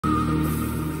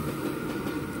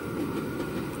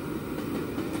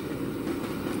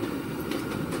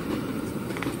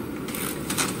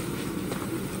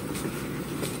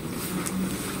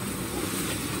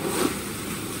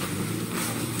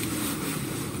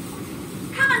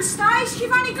on, Stace,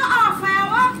 you've only got half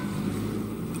hour.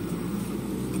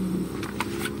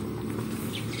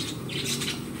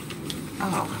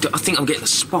 Oh, I think I'm getting a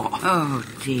spot. Oh,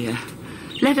 dear.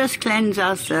 Let us cleanse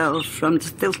ourselves from the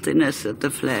filthiness of the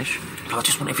flesh. I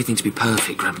just want everything to be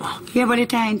perfect, Grandma. Yeah, well,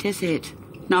 it ain't, is it?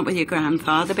 Not with your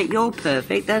grandfather, but you're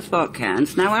perfect. That's what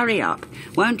counts. Now, hurry up.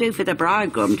 Won't do for the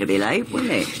bridegroom to be late, will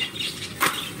it?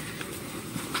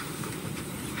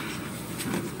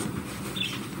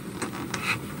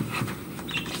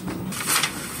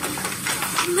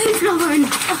 Move, Lauren.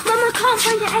 Oh, Mum, I can't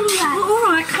find it anywhere. Well, all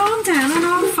right, calm down and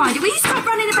I'll find it. Will you stop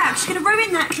running about? She's going to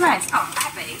ruin that dress. Oh,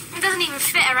 Abby. It doesn't even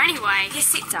fit her anyway.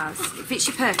 Yes, it does. It fits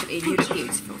you perfectly and you look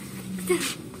beautiful.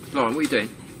 Lauren, what are you doing?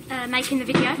 Making the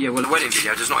video. Yeah, well, the wedding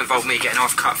video does not involve me getting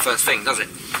half cut first thing, does it?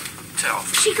 Tell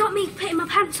off. She got me putting my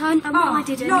pants on and what I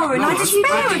didn't. Lauren, I just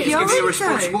bear with you. Give me a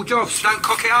responsible job, so don't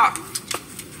cock it up.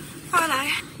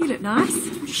 Hello. You look nice.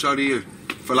 So do you.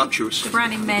 Voluptuous.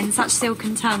 Branning men, such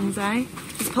silken tongues, eh?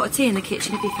 There's a pot of tea in the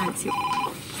kitchen if you fancy it.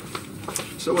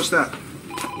 So what's that?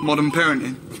 Modern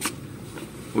parenting?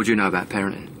 What do you know about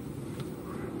parenting?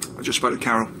 I just spoke to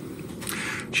Carol.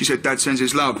 She said Dad sends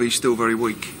his love, he's still very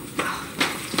weak.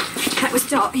 That was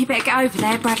Dot. You better get over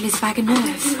there. Bradley's a bag of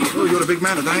nerves. Well, you're the big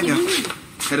man today, ain't you?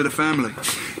 Head of the family.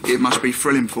 It must be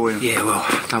thrilling for you. Yeah, well,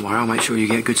 don't worry, I'll make sure you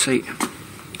get a good seat.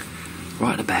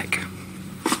 Right at the back.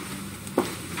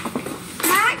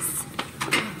 Max?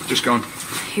 Just gone.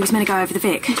 He was meant to go over the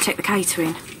Vic, check the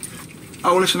catering.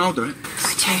 Oh, well, listen, I'll do it.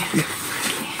 Could you?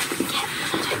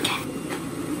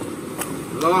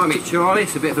 Blimey, Charlie,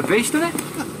 it's a bit of a beast, isn't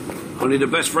it? Only the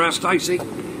best for our Stacey.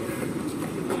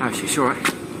 Oh, she's all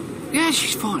right. Yeah,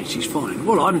 she's fine, she's fine.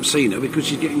 Well, I haven't seen her because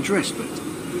she's getting dressed, but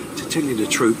to tell you the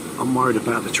truth, I'm worried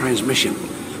about the transmission.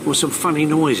 Or some funny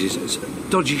noises. It's a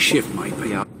dodgy shift,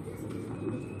 maybe. Oh,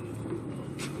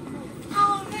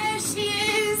 there she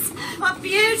is. My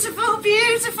beautiful,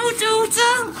 beautiful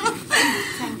daughter.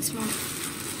 Thanks, Mum.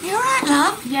 You all right,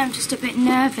 love? Yeah, I'm just a bit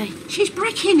nervy. She's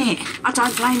bricking it. I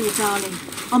don't blame you, darling.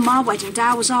 On my wedding day,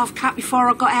 I was half cut before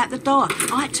I got out the door.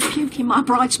 I had to puke in my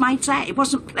bridesmaid's hat. It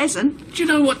wasn't pleasant. Do you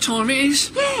know what time it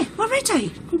is? Yeah,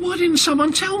 already. Well, why didn't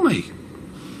someone tell me?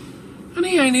 And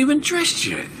he ain't even dressed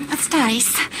yet.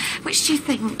 Stace, which do you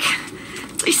think?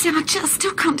 You see, I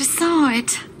still can't decide.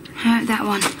 That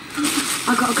one.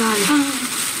 I gotta go.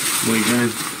 Where you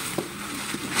going?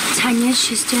 Tanya's,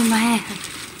 she's doing my hair.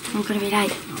 I'm gonna be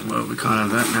late. Well, we can't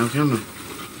have that now, can we?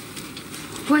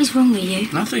 What is wrong with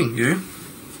you? Nothing, you?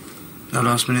 No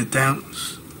last minute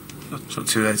doubts. It's not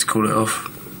too late to call it off.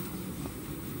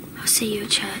 I'll see you at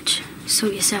church.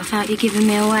 Sort yourself out, you're giving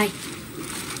me away.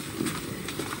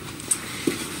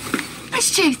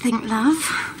 Which do you think, love?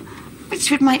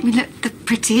 Which would make me look the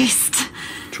prettiest?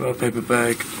 Try a paper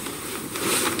bag.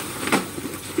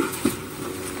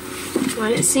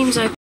 Well, it seems okay.